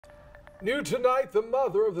New tonight, the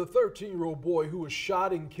mother of the 13-year-old boy who was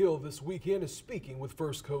shot and killed this weekend is speaking with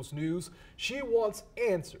First Coast News. She wants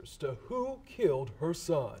answers to who killed her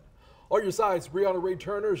son. On your sides, Brianna Ray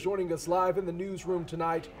Turner is joining us live in the newsroom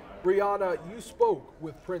tonight. Brianna, you spoke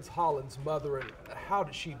with Prince Holland's mother, and how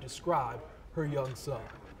did she describe her young son?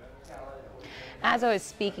 As I was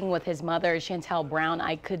speaking with his mother, Chantel Brown,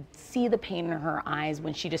 I could see the pain in her eyes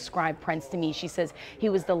when she described Prince to me. She says he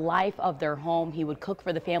was the life of their home. He would cook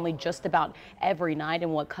for the family just about every night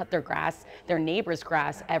and would cut their neighbor's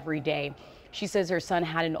grass every day. She says her son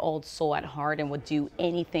had an old soul at heart and would do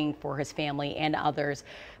anything for his family and others.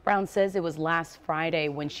 Brown says it was last Friday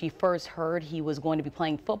when she first heard he was going to be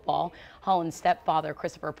playing football. Holland's stepfather,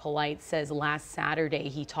 Christopher Polite, says last Saturday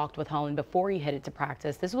he talked with Holland before he headed to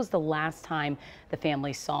practice. This was the last time the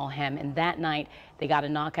family saw him, and that night they got a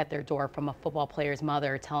knock at their door from a football player's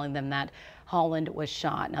mother telling them that Holland was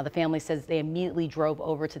shot. Now, the family says they immediately drove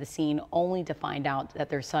over to the scene only to find out that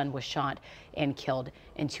their son was shot and killed,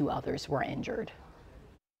 and 2 others were injured.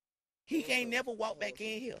 He can't never walk back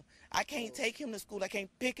in here. I can't take him to school. I can't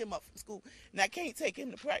pick him up from school. And I can't take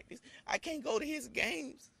him to practice. I can't go to his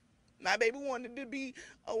games. My baby wanted to be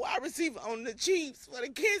a wide receiver on the Chiefs, for the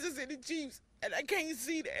Kansas City Chiefs, and I can't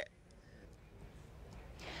see that.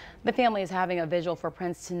 The family is having a vigil for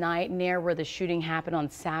Prince tonight near where the shooting happened on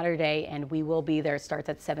Saturday, and we will be there. It starts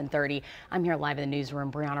at 7:30. I'm here live in the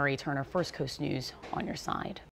newsroom. Brianna Ray Turner, First Coast News, on your side.